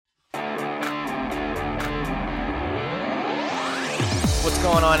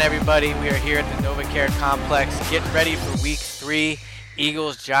going on, everybody? We are here at the NovaCare Complex, getting ready for Week 3,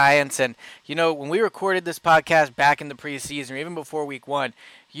 Eagles, Giants. And, you know, when we recorded this podcast back in the preseason, or even before Week 1,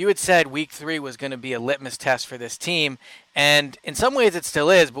 you had said Week 3 was going to be a litmus test for this team. And in some ways it still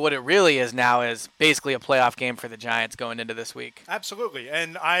is, but what it really is now is basically a playoff game for the Giants going into this week. Absolutely.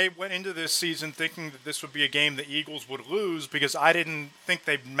 And I went into this season thinking that this would be a game the Eagles would lose because I didn't think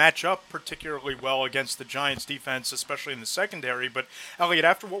they'd match up particularly well against the Giants defense, especially in the secondary. But, Elliot,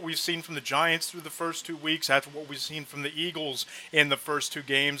 after what we've seen from the Giants through the first 2 weeks, after what we've seen from the Eagles in the first 2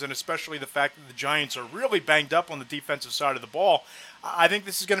 games, and especially the fact that the Giants are really banged up on the defensive side of the ball, I think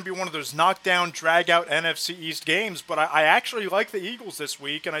this is going to be one of those knockdown, drag-out NFC East games, but I actually like the Eagles this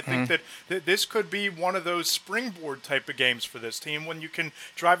week, and I think that this could be one of those springboard type of games for this team when you can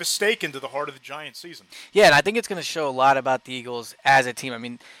drive a stake into the heart of the Giants season. Yeah, and I think it's going to show a lot about the Eagles as a team. I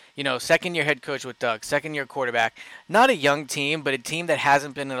mean, you know, second-year head coach with Doug, second-year quarterback. Not a young team, but a team that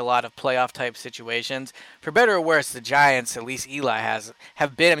hasn't been in a lot of playoff-type situations. For better or worse, the Giants, at least Eli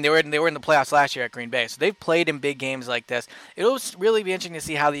have been. I mean, they were in the playoffs last year at Green Bay, so they've played in big games like this. It'll really be interesting to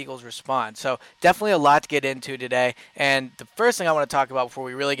see how the Eagles respond. So definitely a lot to get into today. And the first thing I want to talk about before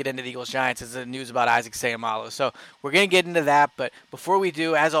we really get into the Eagles-Giants is the news about Isaac Seumalo. So we're going to get into that, but before we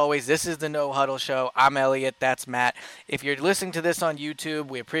do, as always, this is the No Huddle Show. I'm Elliot. That's Matt. If you're listening to this on YouTube,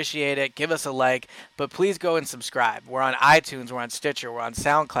 we appreciate it. Give us a like, but please go and subscribe. We're on iTunes, we're on Stitcher, we're on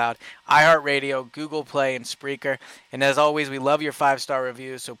SoundCloud, iHeartRadio, Google Play, and Spreaker. And as always, we love your 5-star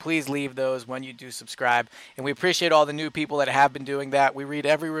reviews, so please leave those when you do subscribe. And we appreciate all the new people that have been doing that. We read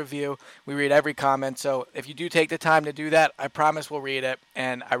every review, we read every comment, so if you do take the time to do that, I promise we'll read it,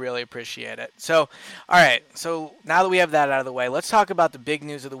 and I really appreciate it. So, all right, so now that we have that out of the way, let's talk about the big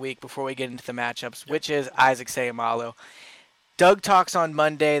news of the week before we get into the matchups, which is Isaac Seumalo. Doug talks on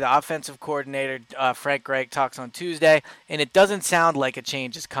Monday. The offensive coordinator, Frank Reich, talks on Tuesday, and it doesn't sound like a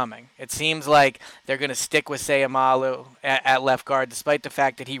change is coming. It seems like they're going to stick with Seumalo at left guard, despite the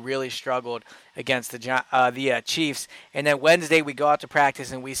fact that he really struggled against the Chiefs. And then Wednesday, we go out to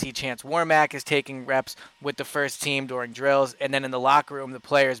practice, and we see Chance Warmack is taking reps with the first team during drills. And then in the locker room, the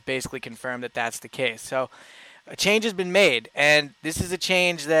players basically confirm that that's the case. So a change has been made, and this is a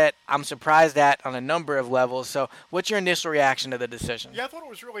change that I'm surprised at on a number of levels. So what's your initial reaction to the decision? Yeah, I thought it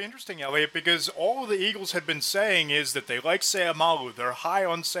was really interesting, Elliot, because all the Eagles had been saying is that they like Seumalo. They're high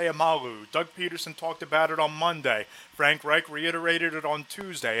on Seumalo. Doug Peterson talked about it on Monday. Frank Reich reiterated it on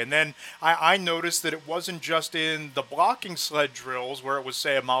Tuesday. And then I noticed that it wasn't just in the blocking sled drills where it was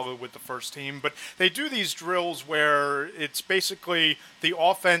Seumalo with the first team, but they do these drills where it's basically the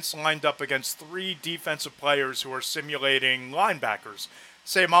offense lined up against 3 defensive players who are simulating linebackers.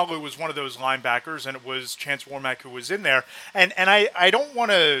 Seumalo was one of those linebackers, and it was Chance Warmack who was in there. And I don't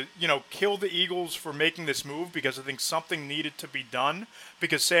want to, kill the Eagles for making this move because I think something needed to be done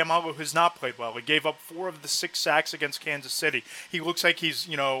because Seumalo has not played well. He gave up 4 of the 6 sacks against Kansas City. He looks like he's,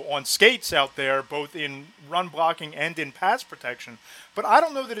 on skates out there, both in run blocking and in pass protection. But I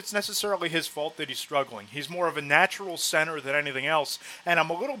don't know that it's necessarily his fault that he's struggling. He's more of a natural center than anything else. And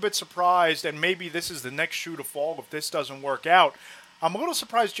I'm a little bit surprised, and maybe this is the next shoe to fall if this doesn't work out. I'm a little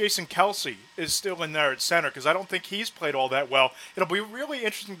surprised Jason Kelce is still in there at center because I don't think he's played all that well. It'll be really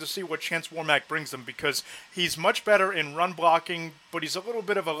interesting to see what Chance Warmack brings them because he's much better in run blocking, but he's a little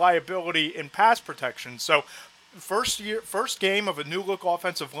bit of a liability in pass protection. So first game of a new-look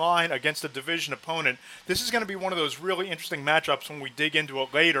offensive line against a division opponent, this is going to be one of those really interesting matchups when we dig into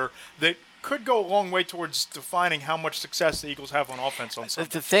it later that could go a long way towards defining how much success the Eagles have on offense on Sunday.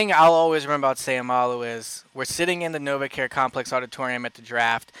 The thing I'll always remember about Seumalo is we're sitting in the NovaCare Complex Auditorium at the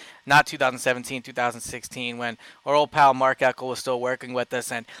draft, not 2017, 2016, when our old pal Mark Eckel was still working with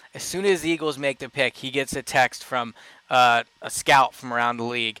us, and as soon as the Eagles make the pick, he gets a text from a scout from around the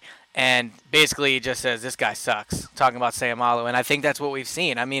league. And basically he just says, this guy sucks, talking about Seumalo. And I think that's what we've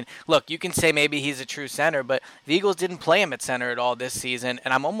seen. I mean, look, you can say maybe he's a true center, but the Eagles didn't play him at center at all this season.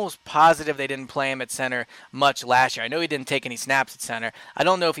 And I'm almost positive they didn't play him at center much last year. I know he didn't take any snaps at center. I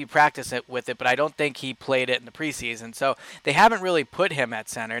don't know if he practiced it with it, but I don't think he played it in the preseason. So they haven't really put him at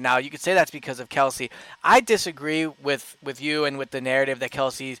center. Now, you could say that's because of Kelce. I disagree with you and with the narrative that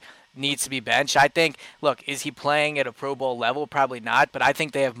Kelce's needs to be benched. I think, look, is he playing at a Pro Bowl level? Probably not, but I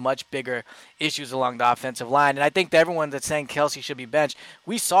think they have much bigger issues along the offensive line. And I think that everyone that's saying Kelce should be benched,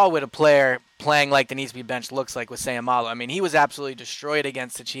 we saw what a player playing like the needs to be benched looks like with Seumalo. I mean, he was absolutely destroyed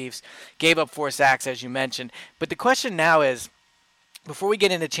against the Chiefs, gave up 4 sacks, as you mentioned. But the question now is, before we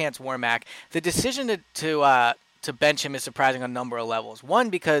get into Chance Warmack, the decision to to bench him is surprising on a number of levels. One,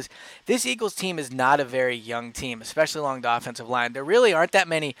 because this Eagles team is not a very young team, especially along the offensive line. There really aren't that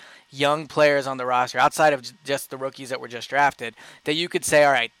many young players on the roster outside of just the rookies that were just drafted that you could say,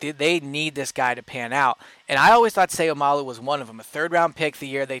 all right, they need this guy to pan out. And I always thought Seumalo was one of them. A third-round pick the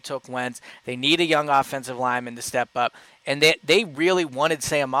year they took Wentz. They need a young offensive lineman to step up. And they really wanted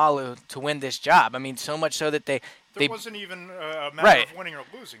Seumalo to win this job. I mean, so much so that There wasn't even a matter of winning or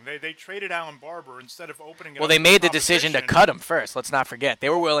losing. They traded Alan Barber instead of opening it up. Well, they made the decision to cut him first. Let's not forget. They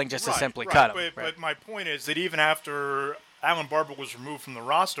were willing just to simply cut him. But my point is that even after Alan Barber was removed from the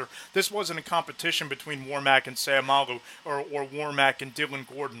roster, this wasn't a competition between Warmack and Seumalo or Warmack and Dylan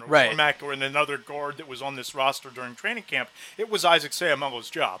Gordon or Warmack or another guard that was on this roster during training camp. It was Isaac Seumalo's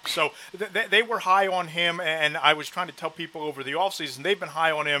job. So they were high on him, and I was trying to tell people over the offseason they've been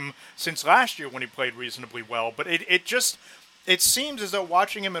high on him since last year when he played reasonably well. But it seems as though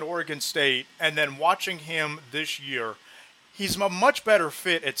watching him at Oregon State and then watching him this year, he's a much better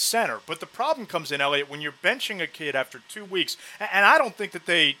fit at center. But the problem comes in, Elliot, when you're benching a kid after 2 weeks, and I don't think that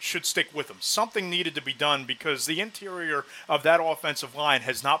they should stick with him. Something needed to be done because the interior of that offensive line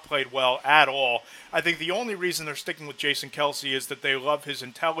has not played well at all. I think the only reason they're sticking with Jason Kelce is that they love his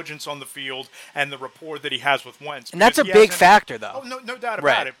intelligence on the field and the rapport that he has with Wentz. And that's a big factor, though. Oh, no doubt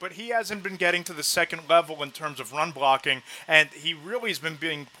about it. But he hasn't been getting to the second level in terms of run blocking, and he really has been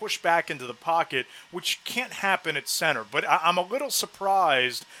being pushed back into the pocket, which can't happen at center. But I'm a little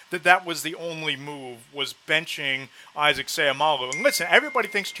surprised that was the only move, was benching Isaac Seumalo. And listen, everybody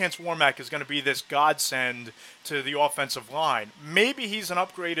thinks Chance Warmack is going to be this godsend to the offensive line. Maybe he's an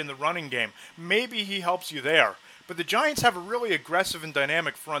upgrade in the running game. Maybe he helps you there. But the Giants have a really aggressive and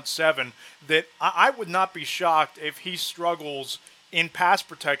dynamic front seven that I would not be shocked if he struggles in pass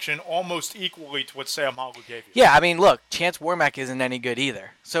protection almost equally to what Seumalo gave you. Yeah, I mean, look, Chance Warmack isn't any good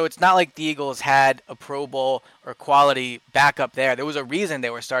either. So it's not like the Eagles had a Pro Bowl or quality backup there. There was a reason they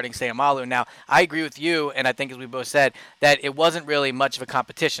were starting Seumalo. Now, I agree with you, and I think as we both said, that it wasn't really much of a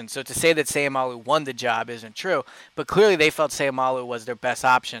competition. So to say that Seumalo won the job isn't true, but clearly they felt Seumalo was their best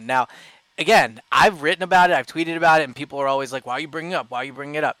option. Now, again, I've written about it, I've tweeted about it, and people are always like, why are you bringing it up? Why are you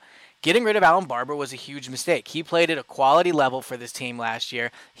bringing it up? Getting rid of Alan Barber was a huge mistake. He played at a quality level for this team last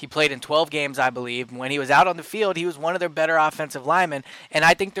year. He played in 12 games, I believe. And when he was out on the field, he was one of their better offensive linemen. And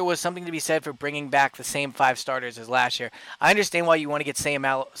I think there was something to be said for bringing back the same 5 starters as last year. I understand why you want to get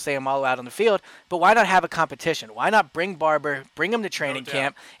Seumalo out on the field, but why not have a competition? Why not bring Barber, bring him to training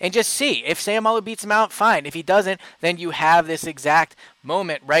camp, and just see? If Seumalo beats him out, fine. If he doesn't, then you have this exact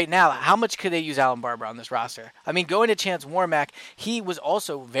moment right now. How much could they use Alan Barber on this roster? I mean, going to Chance Warmack, he was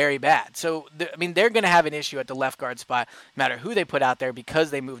also very bad. So, they're going to have an issue at the left guard spot, no matter who they put out there,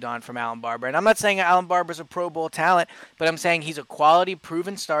 because they moved on from Alan Barber. And I'm not saying Alan Barber's a Pro Bowl talent, but I'm saying he's a quality,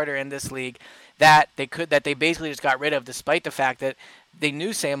 proven starter in this league that they basically just got rid of, despite the fact that they knew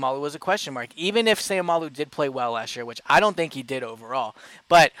Seumalo was a question mark. Even if Seumalo did play well last year, which I don't think he did overall,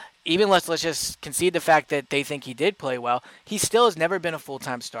 but even let's just concede the fact that they think he did play well, he still has never been a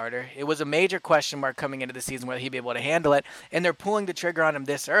full-time starter. It was a major question mark coming into the season whether he'd be able to handle it, and they're pulling the trigger on him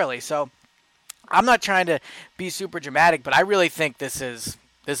this early. So I'm not trying to be super dramatic, but I really think this is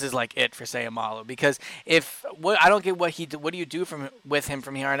like it for Seumalo, because I don't get what do you do with him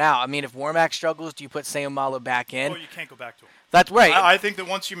from here on out? I mean, if Warmack struggles, do you put Seumalo back in? Oh, you can't go back to him. That's right. I think that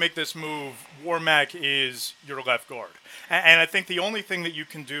once you make this move, Warmack is your left guard. And I think the only thing that you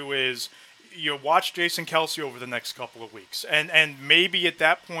can do is watch Jason Kelce over the next couple of weeks. And maybe at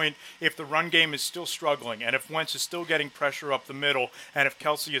that point, if the run game is still struggling, and if Wentz is still getting pressure up the middle, and if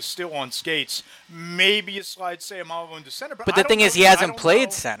Kelce is still on skates, maybe you slide Seumalo into center. But the thing is, he hasn't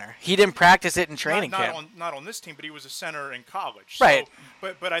played center. He didn't practice it in training camp. Not on this team, but he was a center in college. Right.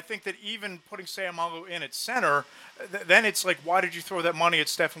 So, but I think that even putting Seumalo in at center, then it's like, why did you throw that money at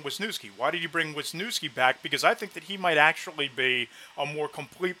Stefan Wisniewski? Why did you bring Wisniewski back? Because I think that he might actually be a more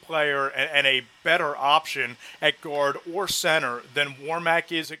complete player and a better option at guard or center than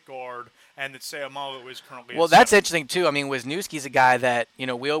Warmack is at guard and that Seumalo is currently Well, that's interesting, too. I mean, Wisniewski's a guy that,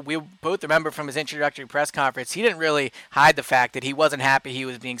 we both remember from his introductory press conference, he didn't really hide the fact that he wasn't happy he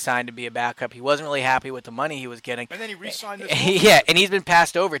was being signed to be a backup. He wasn't really happy with the money he was getting. And then he re-signed this Yeah, and he's been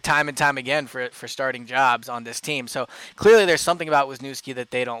passed over time and time again for starting jobs on this team. So clearly there's something about Wisniewski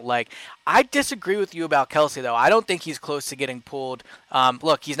that they don't like. I disagree with you about Kelce, though. I don't think he's close to getting pulled.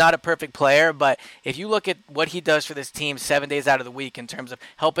 Look, he's not a perfect player, but if you look at what he does for this team 7 days out of the week in terms of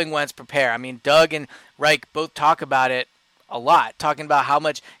helping Wentz prepare, I mean, Doug and Reich both talk about it a lot, talking about how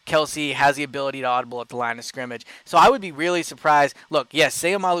much Kelsey has the ability to audible at the line of scrimmage. So I would be really surprised. Look, yes,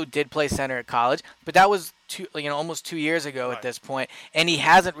 Seumalo did play center at college, but that was almost 2 years ago at this point, and he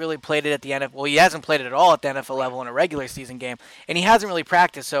hasn't really played it at the NFL. Well, he hasn't played it at all at the NFL level in a regular season game, and he hasn't really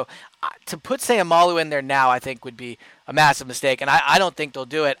practiced. So to put Seumalo in there now, I think would be a massive mistake, and I don't think they'll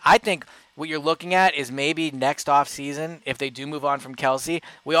do it. I think what you're looking at is maybe next offseason, if they do move on from Kelsey.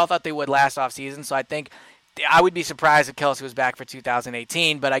 We all thought they would last offseason, so I think I would be surprised if Kelsey was back for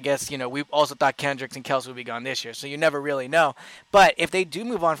 2018, but I guess, we also thought Kendricks and Kelsey would be gone this year, so you never really know. But if they do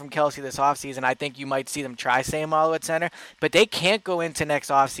move on from Kelsey this offseason, I think you might see them try Seumalo at center, but they can't go into next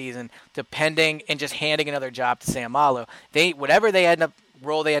offseason depending and just handing another job to Seumalo. Whatever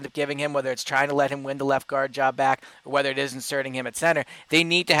role they end up giving him, whether it's trying to let him win the left guard job back or whether it is inserting him at center, they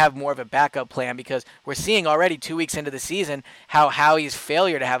need to have more of a backup plan, because we're seeing already 2 weeks into the season how Howie's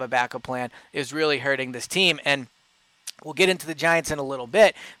failure to have a backup plan is really hurting this team. And we'll get into the Giants in a little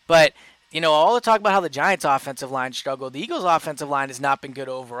bit, but all the talk about how the Giants' offensive line struggled, the Eagles' offensive line has not been good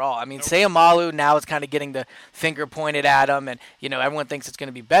overall. I mean, Seumalo now is kind of getting the finger pointed at him, and, everyone thinks it's going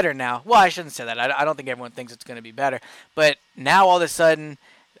to be better now. Well, I shouldn't say that. I don't think everyone thinks it's going to be better. But now all of a sudden,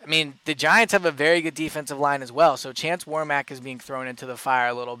 the Giants have a very good defensive line as well, so Chance Warmack is being thrown into the fire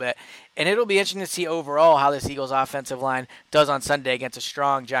a little bit. And it'll be interesting to see overall how this Eagles' offensive line does on Sunday against a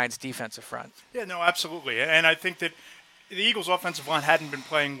strong Giants defensive front. Yeah, no, absolutely. And I think that the Eagles' offensive line hadn't been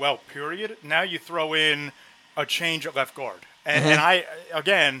playing well, period. Now you throw in a change at left guard. And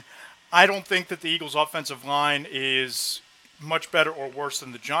I don't think that the Eagles' offensive line is much better or worse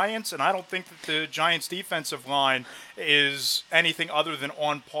than the Giants, and I don't think that the Giants' defensive line is anything other than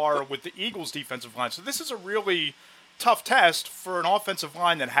on par with the Eagles' defensive line. So this is a really tough test for an offensive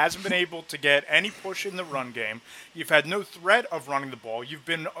line that hasn't been able to get any push in the run game. You've had no threat of running the ball. You've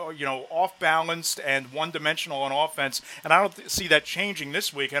been, off-balanced and one-dimensional on offense, and I don't see that changing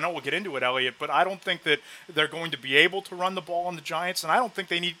this week. I know we'll get into it, Elliot, but I don't think that they're going to be able to run the ball on the Giants, and I don't think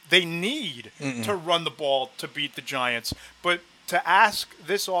they need to run the ball to beat the Giants. But to ask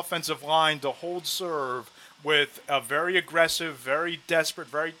this offensive line to hold serve with a very aggressive, very desperate,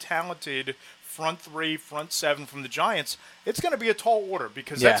 very talented front three, front seven from the Giants, it's going to be a tall order,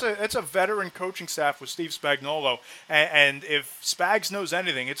 because that's a veteran coaching staff with Steve Spagnuolo, and if Spags knows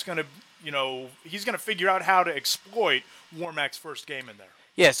anything, it's going to, he's going to figure out how to exploit Warmack's first game in there.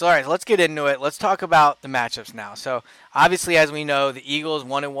 Yeah, so all right, let's get into it. Let's talk about the matchups now. So obviously, as we know, the Eagles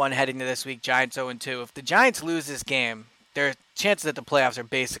 1-1 heading to this week, Giants 0-2. If the Giants lose this game, their chances at the playoffs are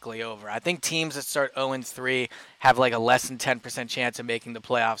basically over. I think teams that start 0-3 have like a less than 10% chance of making the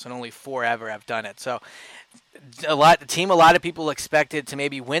playoffs, and only 4 ever have done it. So a lot of people expected to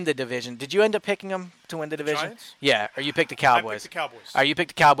maybe win the division. Did you end up picking them to win the division? Giants? Yeah, or you picked the Cowboys? I picked the Cowboys. All right, you picked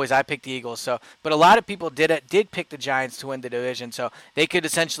the Cowboys. I picked the Eagles. So, but a lot of people did pick the Giants to win the division, so they could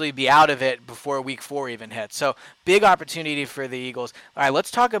essentially be out of it before Week 4 even hits. So big opportunity for the Eagles. All right,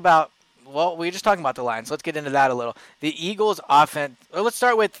 let's talk about. Well, we were just talking about the lines. Let's get into that a little. The Eagles' offense. Let's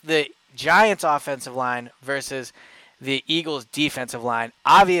start with the Giants' offensive line versus the Eagles' defensive line.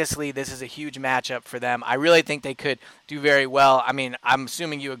 Obviously, this is a huge matchup for them. I really think they could do very well. I'm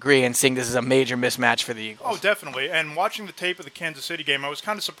assuming you agree in seeing this is a major mismatch for the Eagles. Oh, definitely. And watching the tape of the Kansas City game, I was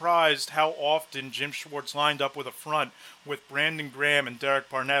kind of surprised how often Jim Schwartz lined up with a front with Brandon Graham and Derek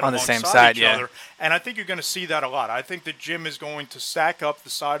Barnett on the same side side, each other. And I think you're going to see that a lot. I think that Jim is going to stack up the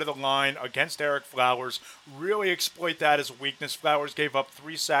side of the line against Eric Flowers, really exploit that as a weakness. Flowers gave up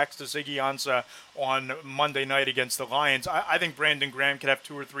 3 sacks to Ziggy Ansah on Monday night against the Lions. I think Brandon Graham could have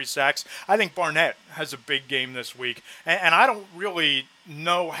 2 or 3 sacks. I think Barnett has a big game this week. And I don't really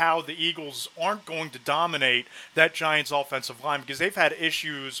know how the Eagles aren't going to dominate that Giants offensive line, because they've had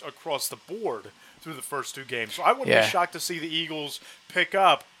issues across the board through the first 2 games. So I wouldn't be shocked to see the Eagles pick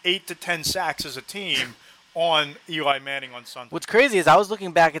up 8 to 10 sacks as a team on Eli Manning on Sunday. What's crazy is I was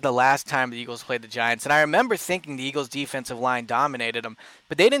looking back at the last time the Eagles played the Giants, and I remember thinking the Eagles' defensive line dominated them,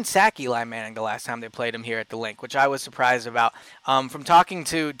 but they didn't sack Eli Manning the last time they played him here at the Link, which I was surprised about. From talking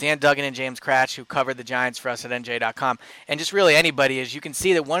to Dan Duggan and James Cratch, who covered the Giants for us at NJ.com, and just really anybody, is you can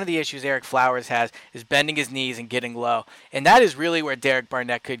see that one of the issues Eric Flowers has is bending his knees and getting low, and that is really where Derek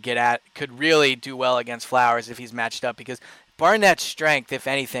Barnett could really do well against Flowers if he's matched up, because Barnett's strength, if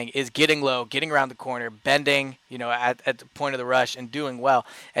anything, is getting low, getting around the corner, bending, at the point of the rush, and doing well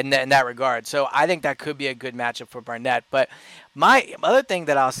in that regard. So I think that could be a good matchup for Barnett. But my other thing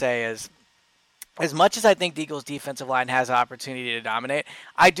that I'll say is, as much as I think the Eagles' defensive line has an opportunity to dominate,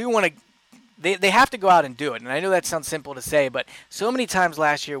 I do want to. They have to go out and do it. And I know that sounds simple to say, but so many times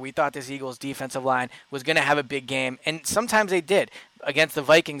last year we thought this Eagles defensive line was going to have a big game, and sometimes they did. Against the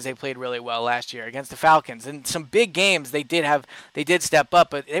Vikings, they played really well last year. Against the Falcons, and some big games, they did step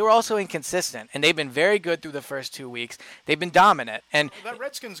up, but they were also inconsistent. And they've been very good through the first 2 weeks. They've been dominant. And that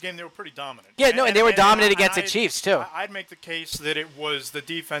Redskins game, they were pretty dominant. Yeah, no, and they were dominant against the Chiefs too. I'd make the case that it was the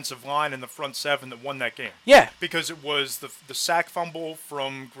defensive line and the front seven that won that game. Yeah, because it was the sack fumble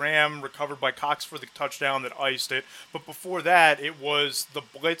from Graham recovered by Cox for the touchdown that iced it. But before that, it was the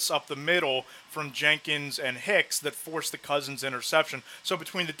blitz up the middle from Jenkins and Hicks that forced the Cousins interception. So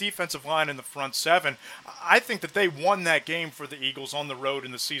between the defensive line and the front seven, I think that they won that game for the Eagles on the road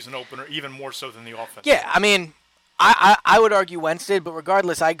in the season opener, even more so than the offense. Yeah, I mean, I would argue Wentz did, but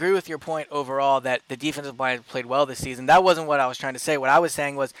regardless, I agree with your point overall that the defensive line played well this season. That wasn't what I was trying to say. What I was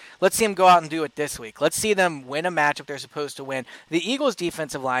saying was, let's see them go out and do it this week. Let's see them win a matchup they're supposed to win. The Eagles'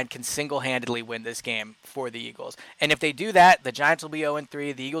 defensive line can single-handedly win this game for the Eagles. And if they do that, the Giants will be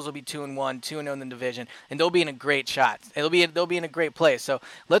 0-3, the Eagles will be 2-1, 2-0 in the division, and they'll be in a great shot. They'll be in a great place. So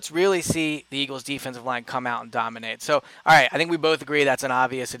let's really see the Eagles' defensive line come out and dominate. So, all right, I think we both agree that's an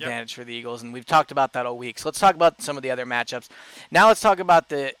obvious advantage for the Eagles, and we've talked about that all week. So let's talk about some of the other matchups. Now let's talk about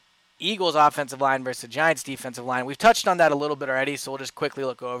the Eagles offensive line versus the Giants defensive line. We've touched on that a little bit already, so we'll just quickly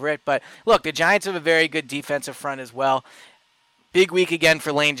look over it. But look, the Giants have a very good defensive front as well. Big week again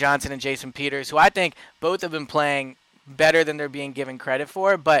for Lane Johnson and Jason Peters, who I think both have been playing better than they're being given credit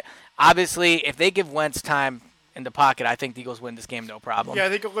for. But obviously, if they give Wentz time in the pocket, I think the Eagles win this game no problem. Yeah, I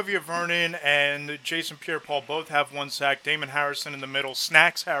think Olivia Vernon and Jason Pierre-Paul both have one sack. Damon Harrison in the middle,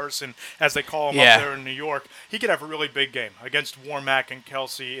 Snacks Harrison, as they call him up there in New York. He could have a really big game against Warmack and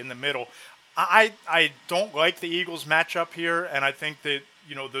Kelsey in the middle. I don't like the Eagles matchup here, and I think that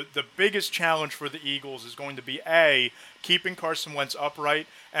the biggest challenge for the Eagles is going to be A, keeping Carson Wentz upright,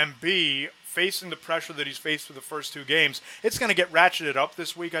 and B, facing the pressure that he's faced for the first two games. It's going to get ratcheted up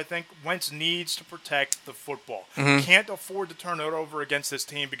this week, I think. Wentz needs to protect the football. Can't afford to turn it over against this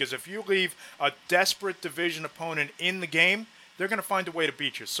team, because if you leave a desperate division opponent in the game, they're going to find a way to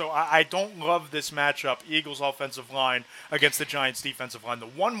beat you. So I don't love this matchup, Eagles offensive line against the Giants defensive line. The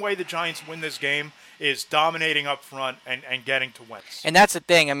one way the Giants win this game is dominating up front and getting to Wentz. And that's the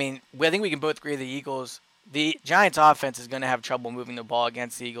thing. I mean, I think we can both agree the Giants offense is going to have trouble moving the ball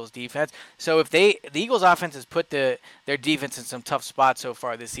against the Eagles defense. So if the Eagles offense has put their defense in some tough spots so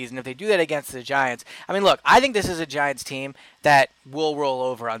far this season, if they do that against the Giants, I mean, look, I think this is a Giants team that will roll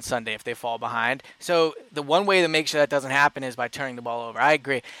over on Sunday if they fall behind. So the one way to make sure that doesn't happen is by turning the ball over. I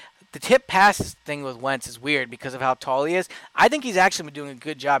agree. The tip pass thing with Wentz is weird because of how tall he is. I think he's actually been doing a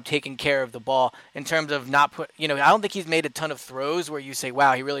good job taking care of the ball in terms of not I don't think he's made a ton of throws where you say,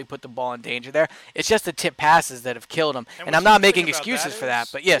 wow, he really put the ball in danger there. It's just the tip passes that have killed him. And I'm not making excuses for that,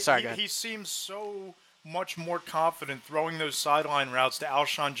 but yeah, sorry, go ahead. He seems so much more confident throwing those sideline routes to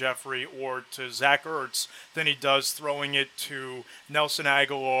Alshon Jeffrey or to Zach Ertz than he does throwing it to Nelson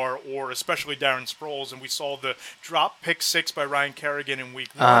Aguilar or especially Darren Sproles. And we saw the drop pick 6 by Ryan Kerrigan in week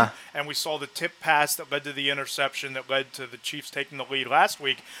 1, and we saw the tip pass that led to the interception that led to the Chiefs taking the lead last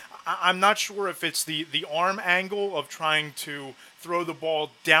week. I'm not sure if it's the arm angle of trying to throw the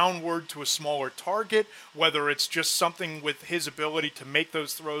ball downward to a smaller target, whether it's just something with his ability to make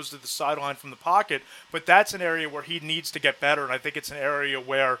those throws to the sideline from the pocket, but that's an area where he needs to get better, and I think it's an area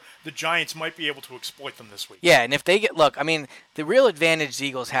where the Giants might be able to exploit them this week. Yeah, and if they the real advantage the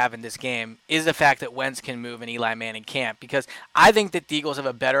Eagles have in this game is the fact that Wentz can move and Eli Manning can't, because I think that the Eagles have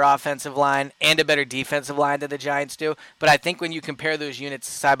a better offensive line and a better defensive line than the Giants do, but I think when you compare those units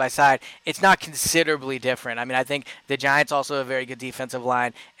side by side, it's not considerably different. I mean, I think the Giants also have a very good defensive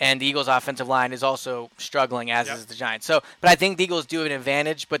line, and the Eagles' offensive line is also struggling, as is the Giants. So, but I think the Eagles do have an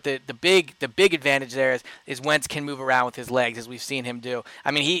advantage, but the big advantage there is Wentz can move around with his legs, as we've seen him do.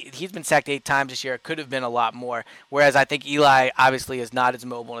 I mean, he's been sacked 8 times this year. It could have been a lot more, whereas I think Eli obviously is not as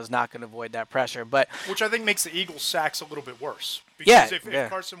mobile and is not going to avoid that pressure. But which I think makes the Eagles' sacks a little bit worse. Because if yeah.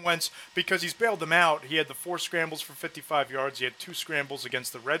 Carson Wentz, because he's bailed them out, he had the 4 scrambles for 55 yards. He had 2 scrambles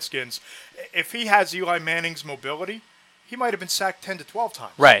against the Redskins. If he has Eli Manning's mobility, he might have been sacked 10 to 12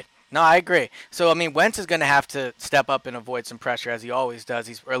 times. Right. No, I agree. So, I mean, Wentz is going to have to step up and avoid some pressure, as he always does,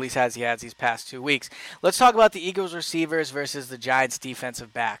 or at least as he has these past 2 weeks. Let's talk about the Eagles receivers versus the Giants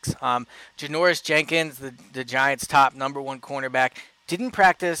defensive backs. Janoris Jenkins, the Giants' top number 1 cornerback, didn't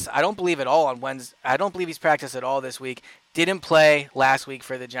practice, I don't believe, at all on Wednesday. I don't believe he's practiced at all this week. Didn't play last week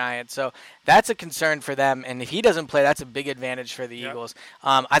for the Giants. So that's a concern for them. And if he doesn't play, that's a big advantage for the Eagles.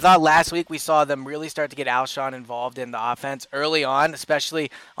 I thought last week we saw them really start to get Alshon involved in the offense early on, especially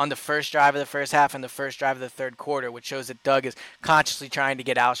on the first drive of the first half and the first drive of the third quarter, which shows that Doug is consciously trying to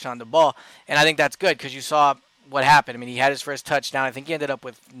get Alshon the ball. And I think that's good because you saw what happened. I mean, he had his first touchdown. I think he ended up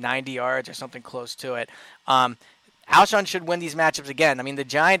with 90 yards or something close to it. Alshon should win these matchups again. I mean, the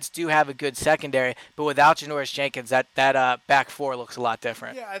Giants do have a good secondary, but without Janoris Jenkins, that back four looks a lot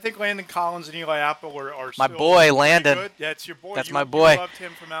different. Yeah, I think Landon Collins and Eli Apple are my still boy, Landon. good. Yeah, it's your boy. That's my boy. You loved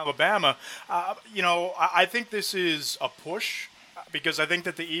him from Alabama. I think this is a push, because I think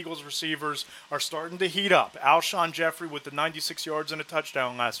that the Eagles receivers are starting to heat up. Alshon Jeffrey with the 96 yards and a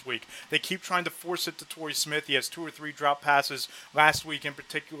touchdown last week. They keep trying to force it to Torrey Smith. He has 2 or 3 drop passes last week in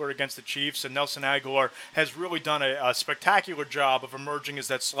particular against the Chiefs, and Nelson Aguilar has really done a spectacular job of emerging as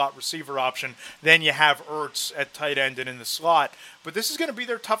that slot receiver option. Then you have Ertz at tight end and in the slot. But this is going to be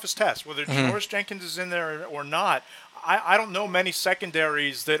their toughest test, whether Janoris Jenkins is in there or not. I don't know many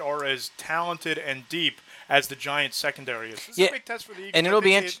secondaries that are as talented and deep as the Giants secondary is. This is a big test for the Eagles. And it'll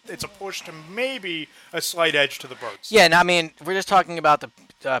be it's a push to maybe a slight edge to the Birds. Yeah, and I mean, we're just talking about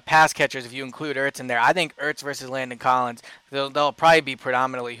the pass catchers if you include Ertz in there. I think Ertz versus Landon Collins, they'll probably be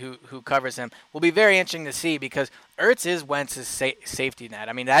predominantly who covers him. Will be very interesting to see because Ertz is Wentz's safety net.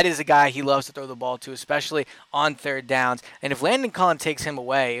 I mean, that is a guy he loves to throw the ball to, especially on third downs. And if Landon Collins takes him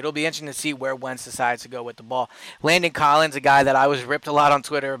away, it'll be interesting to see where Wentz decides to go with the ball. Landon Collins, a guy that I was ripped a lot on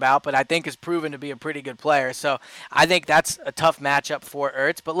Twitter about, but I think is proven to be a pretty good player. So I think that's a tough matchup for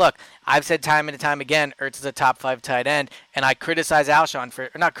Ertz. But look, I've said time and time again, Ertz is a top 5 tight end, and I criticize Alshon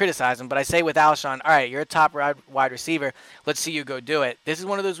or not criticize him, but I say with Alshon, all right, you're a top wide receiver. Let's see you go do it. This is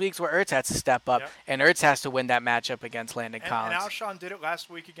one of those weeks where Ertz has to step up, and Ertz has to win that matchup against Landon Collins. And Alshon did it last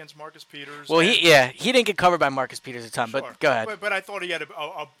week against Marcus Peters. Well, he didn't get covered by Marcus Peters a ton, sure. but go ahead. But I thought he had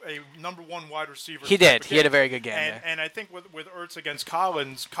a number 1 wide receiver. He did. He had a very good game. And I think with Ertz against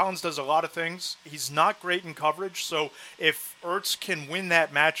Collins does a lot of things. He's not great in coverage, so if Ertz can win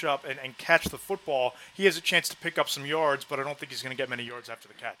that matchup and catch the football, he has a chance to pick up some yards, but I don't think he's going to get many yards after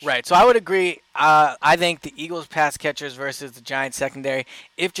the catch. Right, so I would agree. I think the Eagles pass catchers versus the Giants secondary,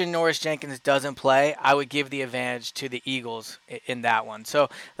 if Janoris Jenkins doesn't play, I would give the advantage to the Eagles in that one. So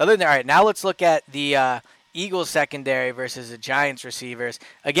other than that, all right, now let's look at the Eagles secondary versus the Giants receivers.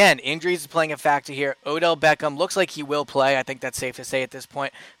 Again, injuries is playing a factor here. Odell Beckham looks like he will play. I think that's safe to say at this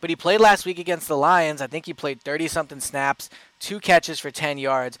point. But he played last week against the Lions. I think he played 30-something snaps, 2 catches for 10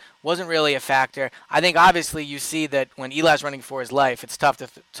 yards. Wasn't really a factor. I think obviously you see that when Eli's running for his life, it's tough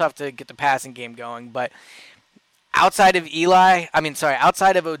to get the passing game going. But outside of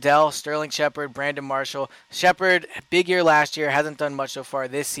Odell, Sterling Shepard, Brandon Marshall. Shepard, big year last year, hasn't done much so far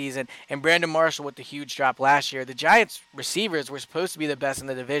this season. And Brandon Marshall with the huge drop last year. The Giants receivers were supposed to be the best in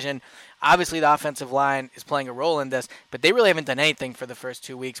the division. Obviously, the offensive line is playing a role in this, but they really haven't done anything for the first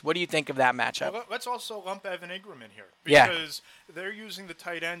 2 weeks. What do you think of that matchup? Well, let's also lump Evan Ingram in here. Yeah. Because they're using the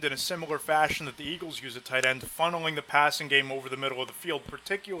tight end in a similar fashion that the Eagles use a tight end, funneling the passing game over the middle of the field,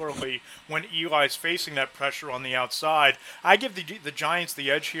 particularly when Eli's facing that pressure on the outside. I give the Giants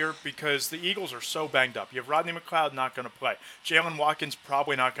the edge here because the Eagles are so banged up. You have Rodney McLeod not going to play. Jalen Watkins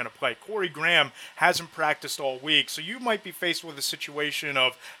probably not going to play. Corey Graham hasn't practiced all week, so you might be faced with a situation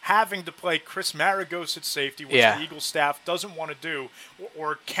of having to play Chris Maragos at safety, which the Eagles staff doesn't want to do,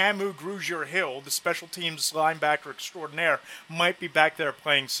 or Camu Grugier-Hill, the special teams linebacker extraordinaire, might be back there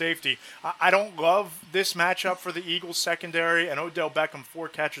playing safety. I don't love this matchup for the Eagles secondary, and Odell Beckham 4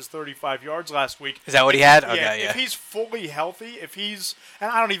 catches, 35 yards last week. Is that what he had? Okay, If he's fully healthy,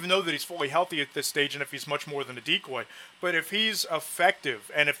 and I don't even know that he's fully healthy at this stage and if he's much more than a decoy, but if he's effective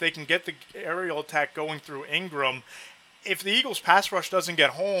and if they can get the aerial attack going through Ingram, if the Eagles' pass rush doesn't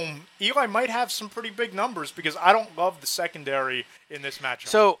get home, Eli might have some pretty big numbers because I don't love the secondary in this matchup.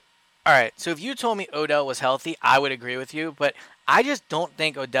 So, all right. So if you told me Odell was healthy, I would agree with you. But I just don't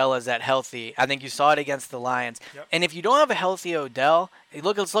think Odell is that healthy. I think you saw it against the Lions. Yep. And if you don't have a healthy Odell,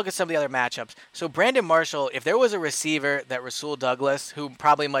 let's look at some of the other matchups. So Brandon Marshall, if there was a receiver that Rasul Douglas, who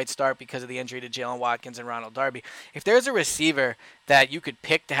probably might start because of the injury to Jalen Watkins and Ronald Darby, if there's a receiver that you could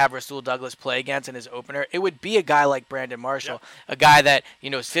pick to have Rasul Douglas play against in his opener, it would be a guy like Brandon Marshall, a guy that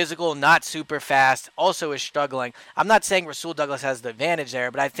is physical, not super fast, also is struggling. I'm not saying Rasul Douglas has the advantage there,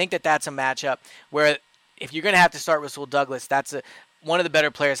 but I think that that's a matchup where if you're going to have to start Rasul Douglas, that's one of the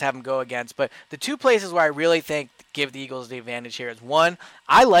better players to have him go against. But the 2 places where I really think give the Eagles the advantage here is, one,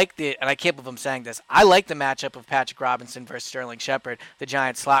 and I can't believe I'm saying this, I like the matchup of Patrick Robinson versus Sterling Shepard, the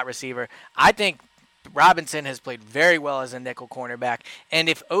Giants slot receiver. I think Robinson has played very well as a nickel cornerback, and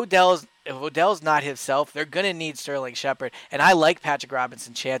if Odell's not himself, they're going to need Sterling Shepard, and I like Patrick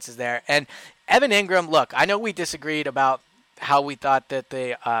Robinson's chances there. And Evan Ingram, look, I know we disagreed about how we thought that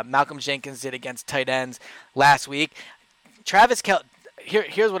the Malcolm Jenkins did against tight ends last week. Travis Kelce,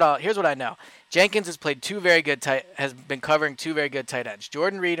 here's what I know. Jenkins has played has been covering two very good tight ends.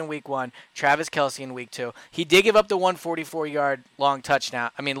 Jordan Reed in week 1, Travis Kelce in week 2. He did give up the 144-yard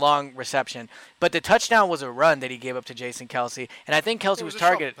long reception, but the touchdown was a run that he gave up to Jason Kelce, and I think Kelce was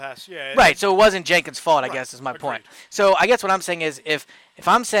targeted. Pass. Yeah, right, so it wasn't Jenkins' fault, I guess, is my Agreed. point. So I guess what I'm saying is if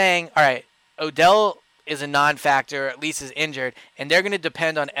I'm saying, all right, Odell is a non-factor, at least is injured, and they're going to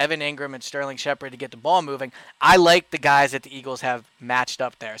depend on Evan Ingram and Sterling Shepard to get the ball moving, I like the guys that the Eagles have matched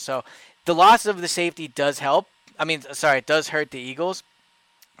up there. So the loss of the safety does help. It does hurt the Eagles.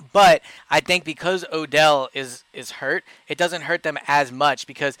 But I think because Odell is hurt, it doesn't hurt them as much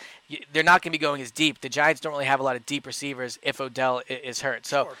because they're not going to be going as deep. The Giants don't really have a lot of deep receivers if Odell is hurt.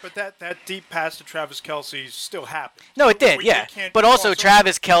 So, sure, but that deep pass to Travis Kelce still happened. No, it did, yeah. But also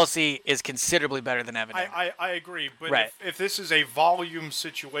Travis Kelce is considerably better than Evan Ingram. I agree, but right. if this is a volume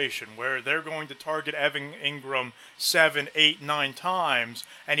situation where they're going to target Evan Ingram 7, 8, 9 times,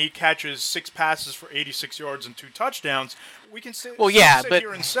 and he catches 6 passes for 86 yards and 2 touchdowns, we can sit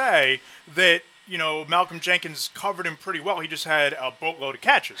here and say that Malcolm Jenkins covered him pretty well. He just had a boatload of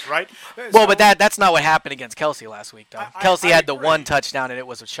catches, right? Well, but that's not what happened against Kelce last week, though. Kelce had the one touchdown, and it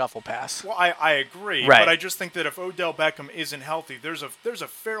was a shuffle pass. Well, I agree, right. But I just think that if Odell Beckham isn't healthy, there's a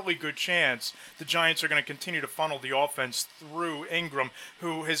fairly good chance the Giants are going to continue to funnel the offense through Ingram,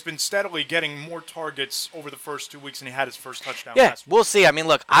 who has been steadily getting more targets over the first 2 weeks, and he had his first touchdown last week. We'll see. I mean,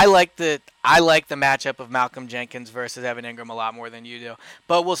 look, I like the matchup of Malcolm Jenkins versus Evan Ingram a lot more than you do.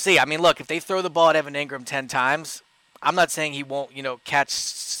 But we'll see. I mean, look, if they throw the ball at Evan Ingram 10 times, I'm not saying he won't, catch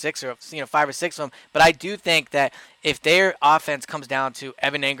 5 or 6 of them, but I do think that if their offense comes down to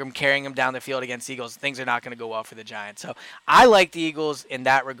Evan Ingram carrying him down the field against Eagles, things are not going to go well for the Giants. So I like the Eagles in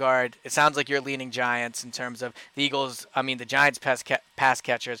that regard. It sounds like you're leaning Giants in terms of the Giants pass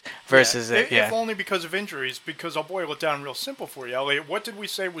catchers versus If only because of injuries, because I'll boil it down real simple for you, Elliot. What did we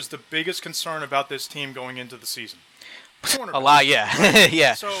say was the biggest concern about this team going into the season? A lot, yeah.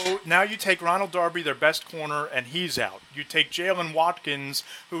 yeah. So now you take Ronald Darby, their best corner, and he's out. You take Jalen Watkins,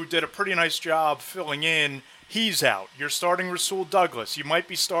 who did a pretty nice job filling in. He's out. You're starting Rasul Douglas. You might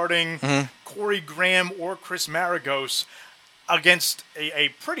be starting Corey Graham or Chris Maragos against a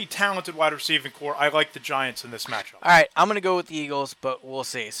pretty talented wide receiving core. I like the Giants in this matchup. All right, I'm going to go with the Eagles, but we'll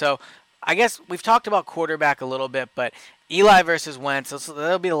see. So I guess we've talked about quarterback a little bit, but Eli versus Wentz, so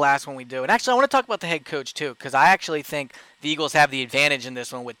that'll be the last one we do. And actually, I want to talk about the head coach, too, because I actually think the Eagles have the advantage in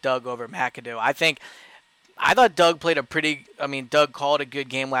this one with Doug over McAdoo. I thought Doug Doug called a good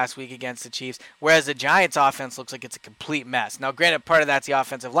game last week against the Chiefs, whereas the Giants' offense looks like it's a complete mess. Now, granted, part of that's the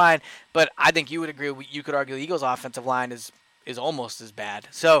offensive line, but I think you would agree, you could argue the Eagles' offensive line is almost as bad.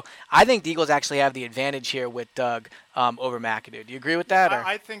 So I think the Eagles actually have the advantage here with Doug over McAdoo. Do you agree with that?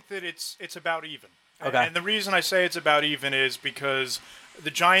 I think that it's about even. Okay. And the reason I say it's about even is because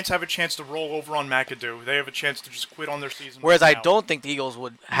the Giants have a chance to roll over on McAdoo. They have a chance to just quit on their season. Whereas I don't think the Eagles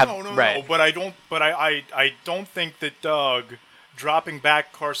would have. No. Right. But I don't think that Doug dropping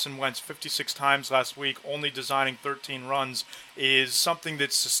back Carson Wentz 56 times last week, only designing 13 runs, is something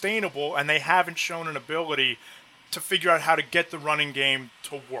that's sustainable, and they haven't shown an ability to figure out how to get the running game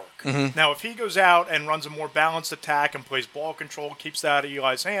to work. Mm-hmm. Now, if he goes out and runs a more balanced attack and plays ball control, keeps that out of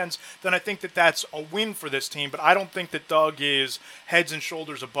Eli's hands, then I think that that's a win for this team. But I don't think that Doug is heads and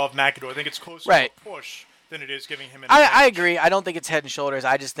shoulders above McAdoo. I think it's closer to a push than it is giving him an advantage. I agree. I don't think it's head and shoulders.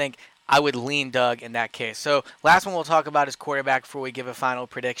 I just think I would lean Doug in that case. So last one we'll talk about is quarterback before we give a final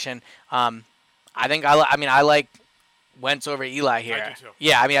prediction. I like Wentz over Eli here. I do too.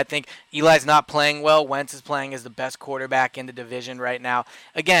 Yeah, I think Eli's not playing well. Wentz is playing as the best quarterback in the division right now.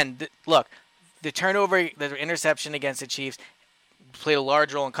 Again, the turnover, the interception against the Chiefs played a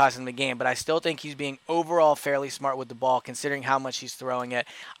large role in costing the game, but I still think he's being overall fairly smart with the ball considering how much he's throwing it.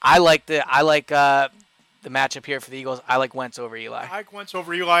 I like the matchup here for the Eagles. I like Wentz over Eli. I like Wentz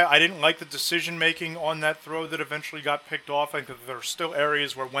over Eli. I didn't like the decision-making on that throw that eventually got picked off. I think there are still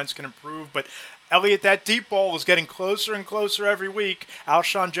areas where Wentz can improve, but Elliot, that deep ball is getting closer and closer every week.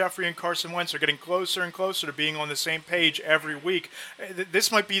 Alshon Jeffrey and Carson Wentz are getting closer and closer to being on the same page every week.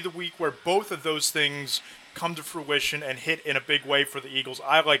 This might be the week where both of those things come to fruition and hit in a big way for the Eagles.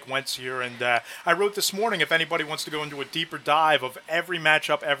 I like Wentz here, and I wrote this morning, if anybody wants to go into a deeper dive of every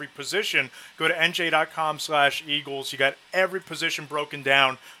matchup, every position, go to nj.com/Eagles. You got every position broken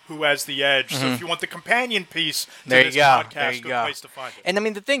down, who has the edge. So if you want the companion piece to this podcast, good place to find it. And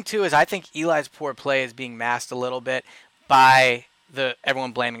the thing too is I think Eli's poor play is being masked a little bit by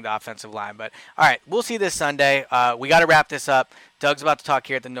everyone blaming the offensive line. But all right, we'll see this Sunday. We got to wrap this up. Doug's about to talk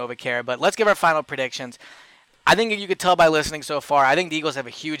here at the NovaCare, but let's give our final predictions. I think you could tell by listening so far, I think the Eagles have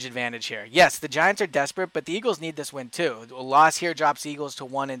a huge advantage here. Yes, the Giants are desperate, but the Eagles need this win too. A loss here drops the Eagles to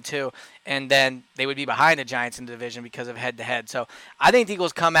 1-2, and then they would be behind the Giants in the division because of head-to-head. So I think the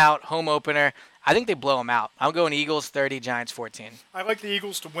Eagles come out, home opener. I think they blow them out. I'm going Eagles 30, Giants 14. I like the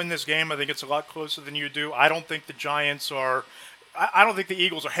Eagles to win this game. I think it's a lot closer than you do. I don't think the Giants are... I don't think the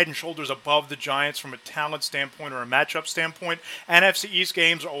Eagles are head and shoulders above the Giants from a talent standpoint or a matchup standpoint. NFC East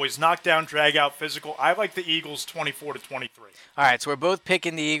games are always knockdown, drag-out, physical. I like the Eagles 24-23. All right, so we're both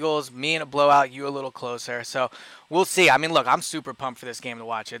picking the Eagles. Me in a blowout, you a little closer. So we'll see. I mean, look, I'm super pumped for this game to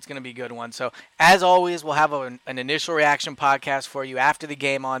watch. It's going to be a good one. So as always, we'll have an initial reaction podcast for you after the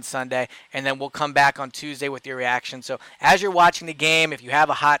game on Sunday, and then we'll come back on Tuesday with your reaction. So as you're watching the game, if you have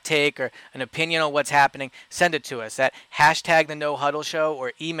a hot take or an opinion on what's happening, send it to us at hashtag the No Huddle Show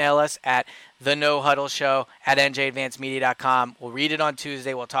or email us at thenohuddleshow@njadvancedmedia.com. We'll read it on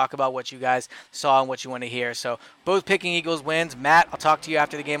Tuesday. We'll talk about what you guys saw and what you want to hear. So both picking Eagles wins. Matt, I'll talk to you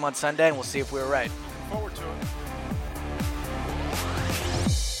after the game on Sunday, and we'll see if we were right. Looking forward to it.